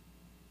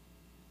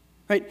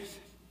 Right?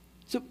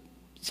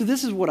 So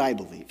this is what I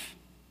believe.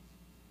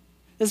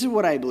 This is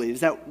what I believe, is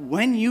that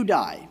when you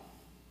die,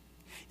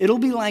 it'll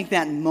be like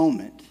that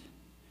moment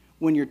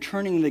when you're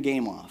turning the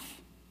game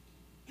off.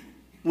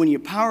 When you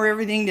power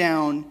everything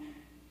down,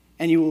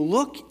 and you will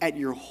look at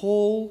your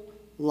whole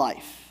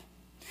life,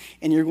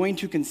 and you're going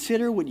to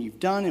consider what you've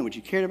done and what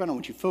you cared about and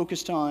what you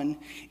focused on,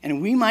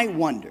 and we might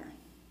wonder,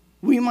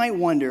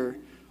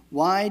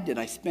 why did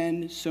I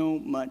spend so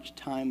much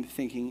time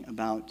thinking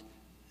about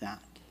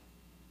that?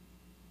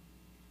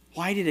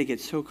 Why did I get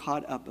so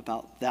caught up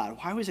about that?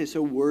 Why was I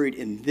so worried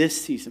in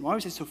this season? Why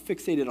was I so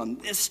fixated on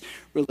this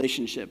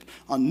relationship,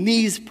 on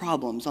these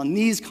problems, on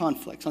these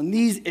conflicts, on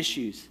these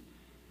issues?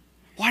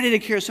 Why did I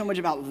care so much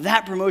about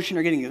that promotion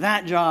or getting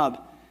that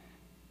job?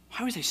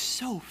 Why was I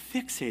so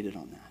fixated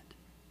on that?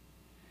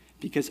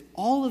 Because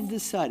all of a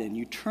sudden,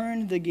 you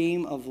turned the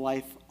game of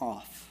life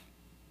off.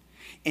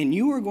 And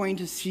you are going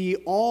to see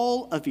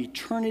all of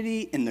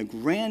eternity in the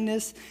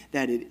grandness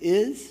that it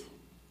is.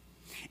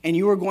 And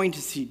you are going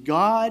to see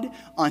God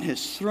on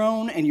his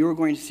throne, and you are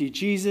going to see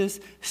Jesus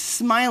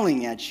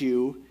smiling at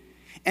you.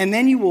 And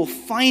then you will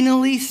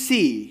finally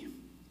see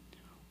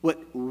what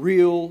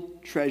real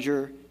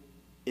treasure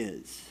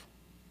is.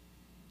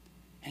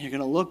 And you're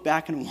going to look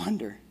back and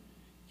wonder.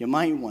 You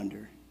might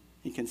wonder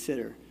and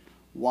consider,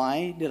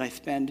 why did I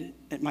spend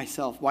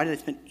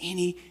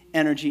any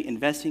energy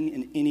investing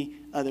in any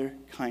other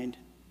kind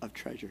of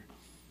treasure?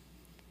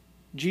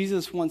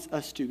 Jesus wants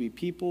us to be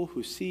people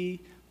who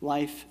see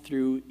life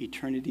through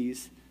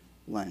eternity's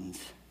lens.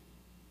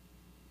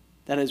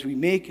 That as we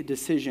make a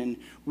decision,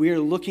 we are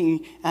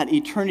looking at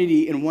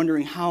eternity and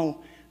wondering, how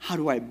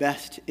do I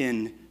best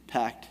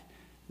impact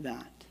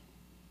that?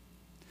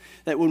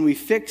 That when we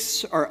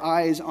fix our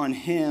eyes on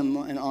him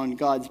and on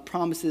God's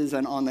promises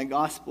and on the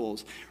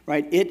Gospels,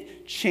 right,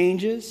 it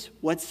changes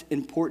what's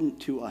important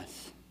to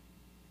us.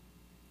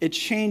 It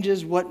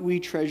changes what we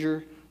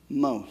treasure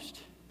most.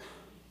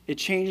 It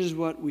changes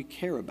what we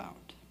care about.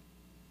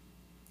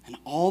 And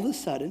all of a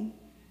sudden,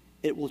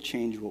 it will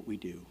change what we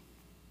do.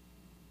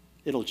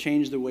 It'll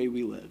change the way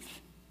we live.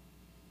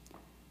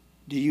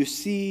 Do you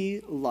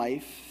see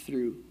life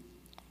through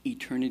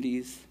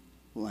eternity's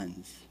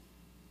lens?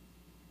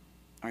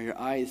 Are your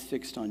eyes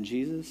fixed on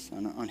Jesus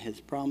and on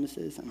his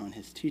promises and on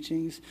his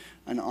teachings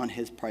and on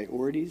his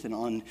priorities and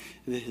on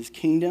his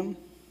kingdom?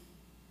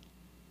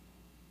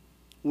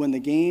 When the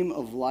game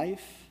of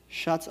life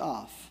shuts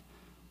off,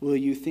 will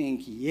you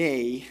think,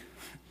 yay,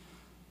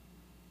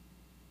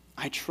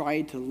 I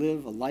tried to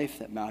live a life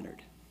that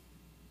mattered,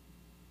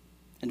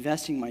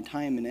 investing my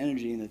time and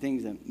energy in the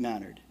things that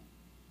mattered?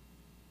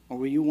 Or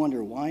will you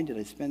wonder, why did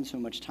I spend so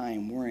much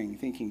time worrying,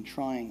 thinking,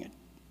 trying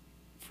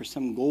for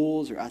some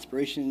goals or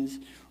aspirations,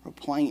 or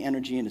applying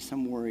energy into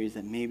some worries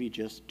that maybe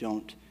just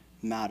don't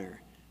matter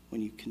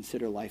when you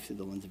consider life through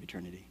the lens of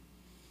eternity?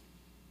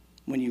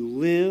 When you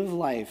live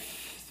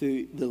life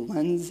through the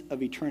lens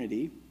of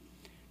eternity,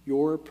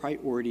 your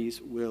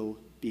priorities will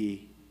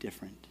be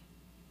different.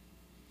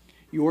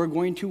 You're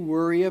going to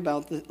worry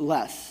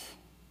less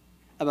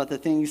about the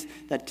things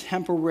that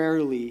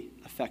temporarily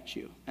affect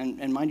you.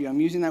 And mind you,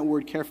 I'm using that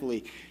word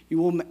carefully.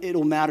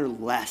 It'll matter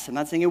less. I'm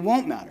not saying it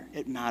won't matter.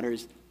 It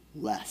matters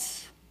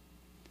less.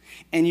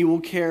 And you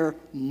will care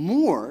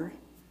more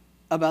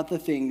about the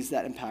things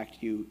that impact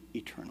you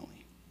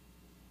eternally.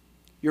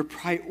 Your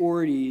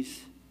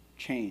priorities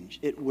change.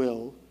 It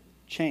will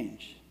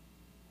change.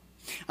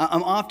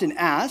 I'm often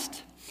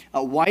asked,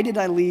 why did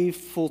I leave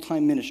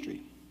full-time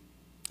ministry?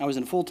 I was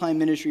in full-time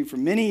ministry for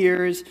many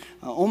years,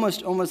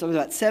 almost. I was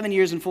about 7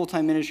 years in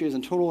full-time ministry. I was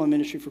in total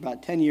ministry for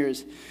about 10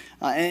 years.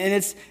 And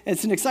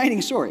it's an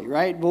exciting story,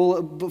 right?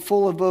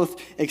 Full of both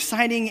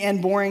exciting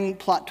and boring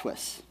plot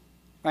twists,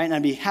 right? And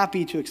I'd be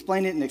happy to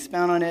explain it and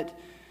expound on it.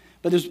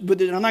 But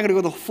I'm not going to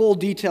go the full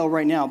detail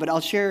right now, but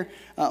I'll share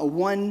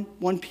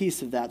one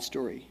piece of that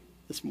story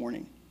this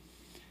morning.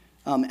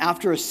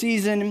 After a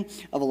season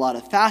of a lot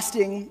of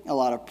fasting, a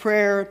lot of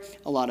prayer,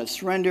 a lot of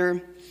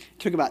surrender, it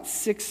took about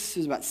 6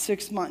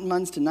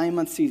 months to 9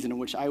 month season in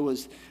which I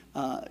was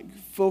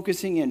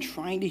focusing in,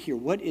 trying to hear,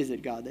 what is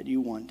it, God, that you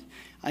want?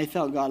 I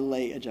felt God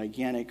lay a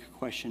gigantic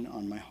question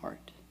on my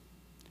heart.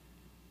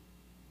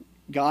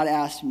 God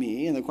asked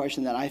me, and the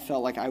question that I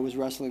felt like I was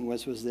wrestling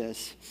with was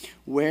this: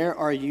 where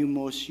are you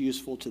most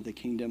useful to the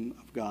kingdom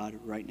of God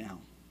right now?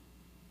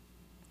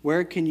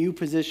 Where can you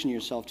position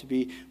yourself to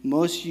be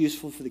most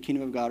useful for the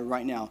kingdom of God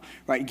right now?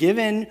 Right,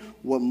 given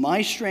what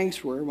my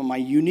strengths were, what my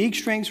unique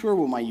strengths were,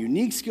 what my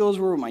unique skills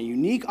were, what my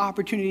unique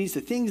opportunities,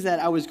 the things that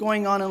I was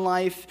going on in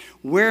life,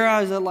 where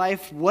I was in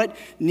life, what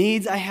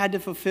needs I had to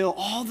fulfill,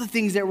 all the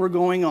things that were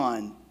going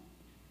on.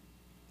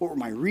 What were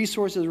my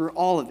resources, were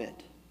all of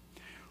it.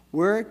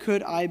 Where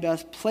could I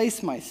best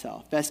place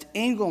myself, best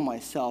angle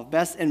myself,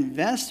 best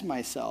invest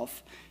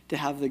myself to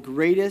have the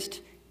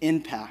greatest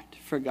impact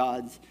for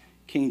God's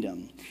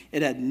kingdom?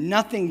 It had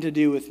nothing to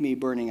do with me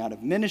burning out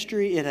of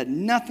ministry. It had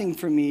nothing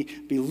for me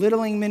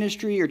belittling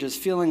ministry or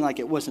just feeling like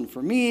it wasn't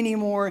for me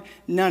anymore.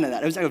 None of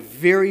that. It was a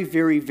very,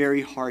 very,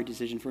 very hard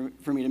decision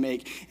for me to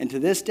make. And to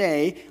this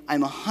day,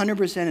 I'm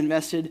 100%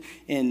 invested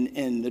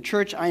in the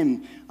church.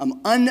 I'm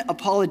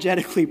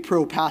unapologetically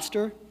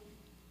pro-pastor.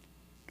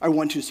 I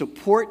want to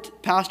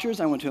support pastors.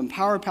 I want to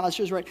empower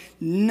pastors, right?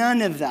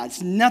 None of that.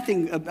 It's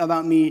nothing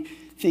about me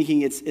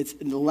thinking it's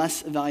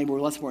less valuable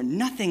or less important.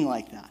 Nothing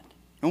like that.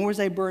 Nor was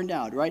I burned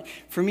out, right?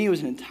 For me, it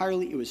was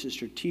a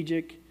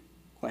strategic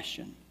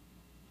question.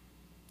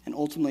 And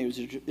ultimately,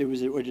 it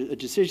was a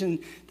decision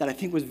that I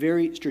think was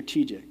very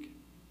strategic.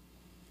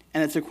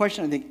 And it's a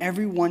question I think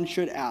everyone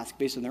should ask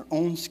based on their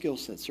own skill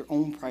sets, their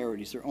own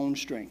priorities, their own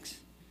strengths.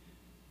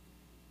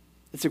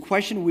 It's a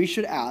question we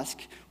should ask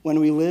when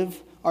we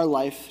live our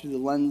life through the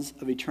lens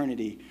of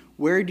eternity.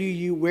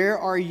 Where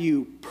are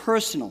you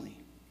personally,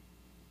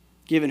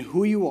 given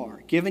who you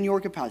are, given your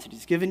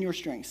capacities, given your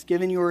strengths,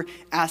 given your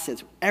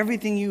assets,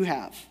 everything you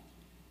have,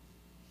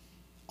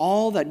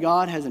 all that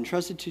God has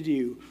entrusted to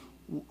you,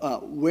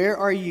 where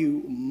are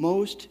you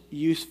most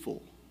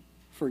useful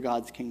for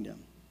God's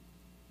kingdom?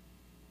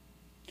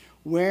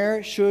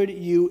 Where should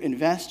you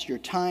invest your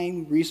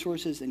time,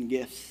 resources, and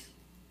gifts?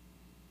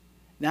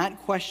 That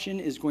question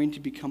is going to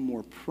become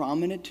more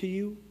prominent to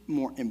you,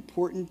 more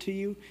important to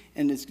you,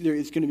 and it's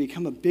going to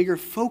become a bigger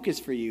focus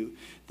for you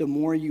the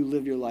more you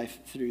live your life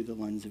through the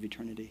lens of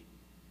eternity.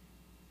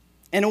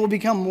 And it will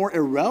become more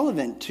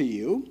irrelevant to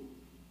you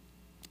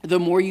the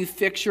more you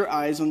fix your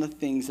eyes on the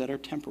things that are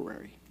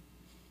temporary.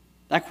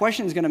 That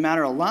question is going to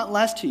matter a lot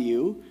less to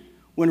you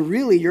when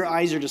really your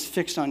eyes are just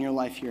fixed on your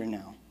life here and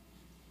now.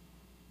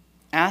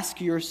 Ask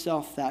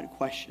yourself that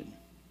question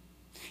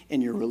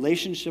in your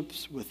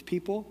relationships with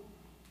people,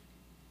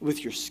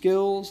 with your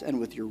skills and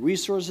with your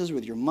resources,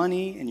 with your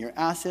money and your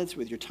assets,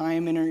 with your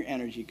time and your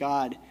energy.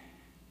 God,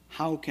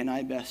 how can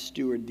I best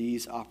steward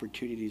these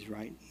opportunities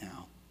right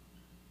now?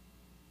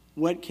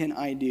 What can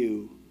I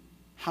do?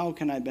 How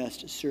can I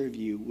best serve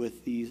you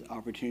with these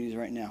opportunities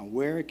right now?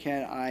 Where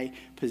can I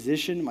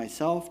position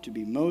myself to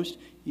be most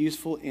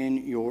useful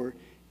in your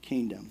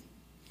kingdom?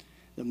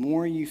 The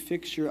more you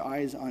fix your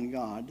eyes on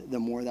God, the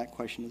more that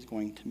question is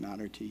going to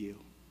matter to you.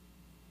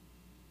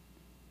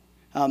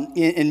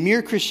 In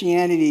Mere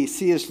Christianity,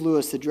 C.S.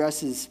 Lewis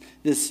addresses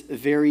this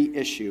very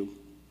issue.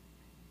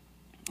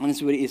 And this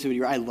is what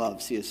he I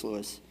love C.S.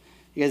 Lewis.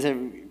 You guys have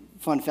a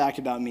fun fact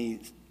about me.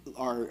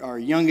 Our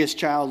youngest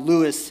child,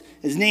 Lewis,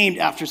 is named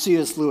after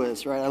C.S.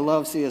 Lewis, right? I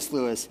love C.S.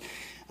 Lewis.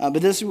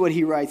 But this is what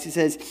he writes. He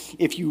says,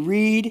 if you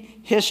read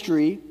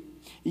history,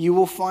 you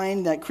will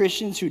find that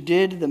Christians who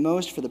did the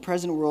most for the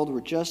present world were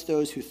just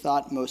those who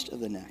thought most of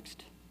the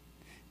next.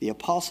 The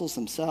apostles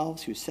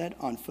themselves who set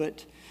on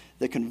foot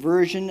the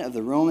conversion of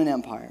the Roman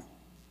Empire,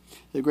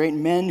 the great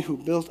men who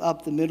built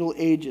up the Middle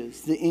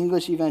Ages, the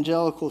English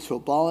evangelicals who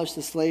abolished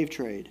the slave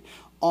trade,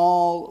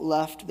 all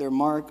left their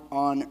mark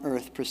on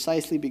earth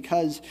precisely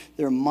because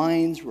their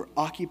minds were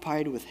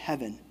occupied with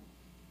heaven.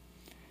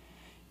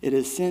 It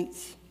is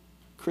since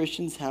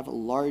Christians have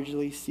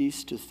largely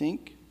ceased to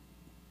think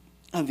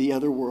of the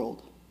other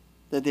world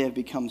that they have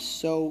become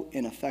so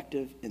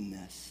ineffective in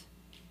this.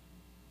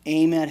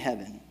 Aim at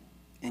heaven,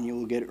 and you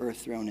will get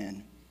earth thrown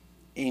in.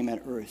 Aim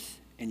at earth,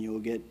 and you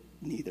will get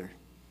neither.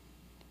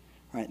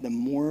 Right? The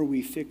more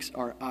we fix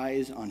our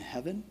eyes on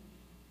heaven,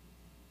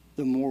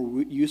 the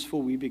more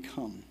useful we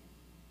become.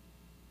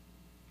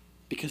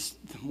 Because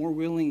the more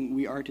willing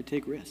we are to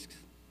take risks,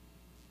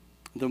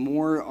 the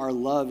more our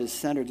love is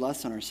centered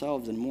less on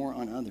ourselves and more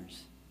on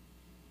others,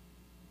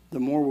 the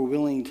more we're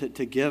willing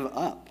to give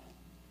up.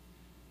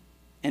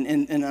 And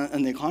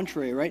on the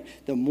contrary, right?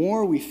 The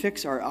more we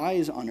fix our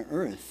eyes on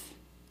earth,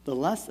 the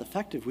less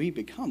effective we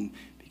become,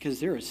 because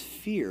there is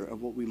fear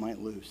of what we might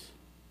lose.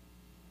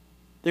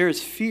 There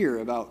is fear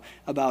about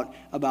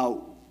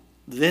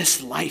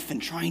this life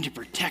and trying to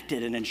protect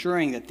it and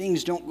ensuring that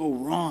things don't go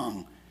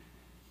wrong.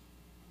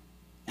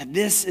 And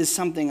this is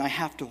something I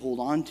have to hold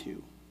on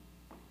to.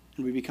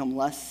 And we become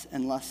less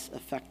and less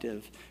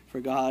effective for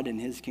God and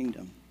his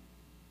kingdom.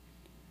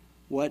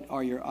 What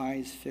are your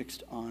eyes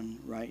fixed on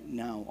right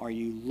now? Are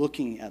you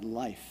looking at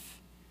life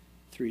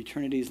through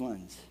eternity's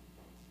lens?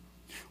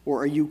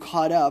 Or are you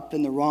caught up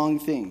in the wrong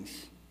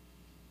things,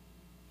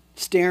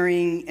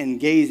 staring and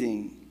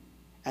gazing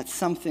at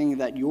something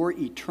that your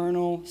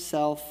eternal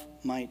self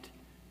might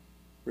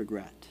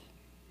regret?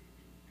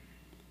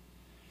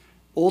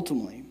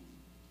 Ultimately,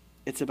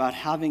 it's about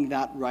having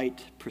that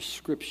right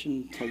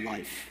prescription to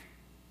life.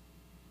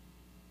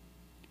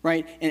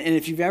 Right? And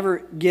if you've ever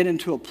get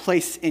into a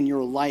place in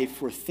your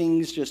life where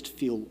things just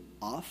feel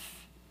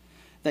off,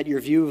 that your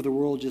view of the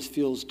world just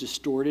feels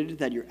distorted,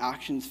 that your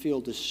actions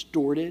feel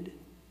distorted,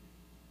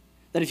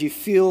 that if you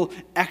feel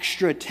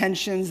extra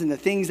tensions and the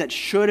things that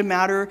should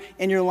matter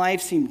in your life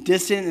seem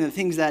distant and the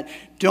things that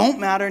don't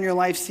matter in your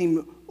life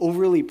seem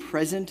overly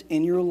present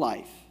in your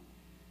life,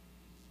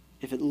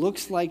 if it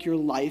looks like your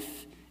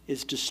life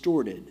is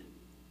distorted,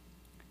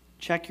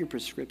 check your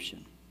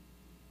prescription.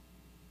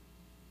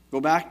 Go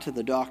back to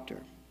the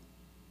doctor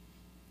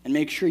and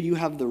make sure you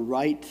have the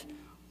right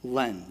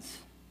lens,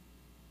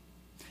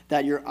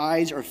 that your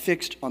eyes are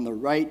fixed on the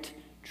right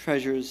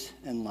treasures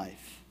in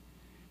life,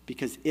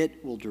 because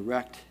it will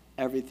direct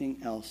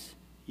everything else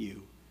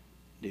you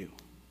do.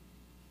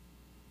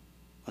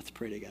 Let's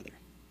pray together.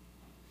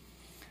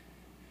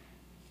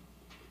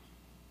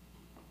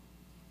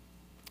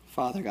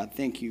 Father God,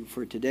 thank you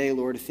for today,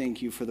 Lord.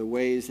 Thank you for the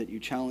ways that you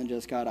challenge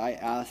us, God. I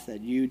ask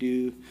that you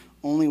do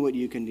only what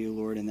you can do,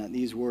 Lord, and that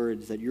these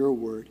words, that your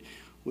word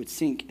would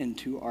sink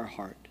into our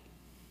heart.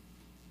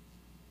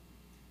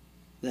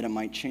 That it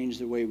might change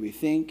the way we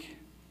think.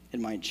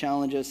 It might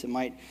challenge us. It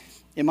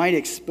might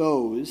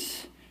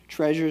expose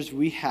treasures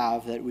we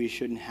have that we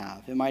shouldn't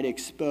have. It might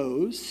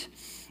expose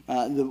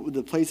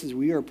the places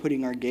we are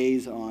putting our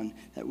gaze on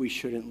that we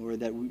shouldn't, Lord,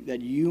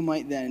 that you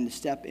might then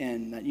step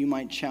in, that you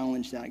might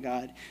challenge that,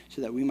 God,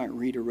 so that we might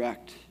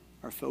redirect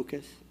our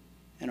focus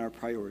and our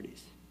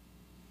priorities.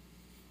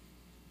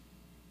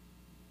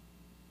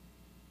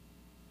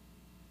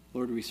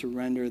 Lord, we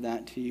surrender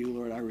that to you.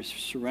 Lord, I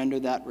surrender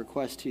that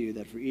request to you,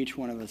 that for each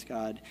one of us,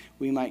 God,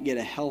 we might get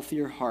a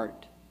healthier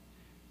heart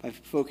by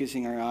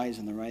focusing our eyes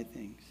on the right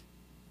things.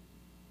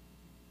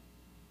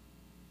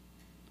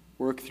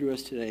 Work through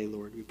us today,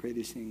 Lord. We pray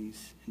these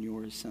things in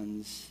your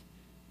Son's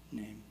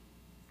name.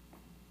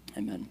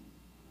 Amen.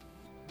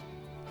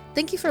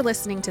 Thank you for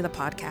listening to the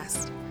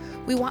podcast.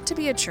 We want to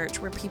be a church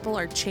where people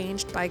are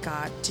changed by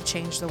God to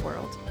change the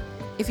world.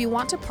 If you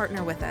want to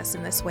partner with us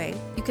in this way,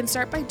 you can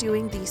start by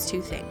doing these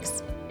two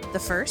things. The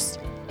first,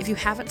 if you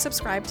haven't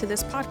subscribed to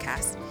this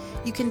podcast,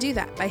 you can do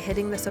that by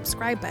hitting the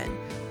subscribe button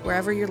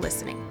wherever you're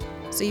listening,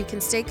 so you can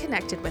stay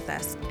connected with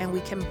us and we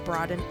can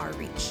broaden our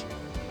reach.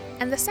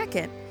 And the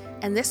second,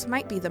 and this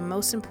might be the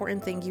most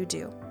important thing you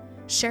do,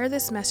 share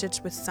this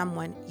message with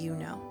someone you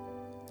know.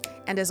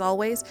 And as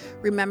always,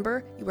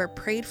 remember you are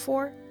prayed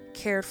for,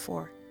 cared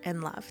for,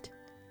 and loved.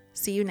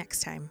 See you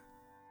next time.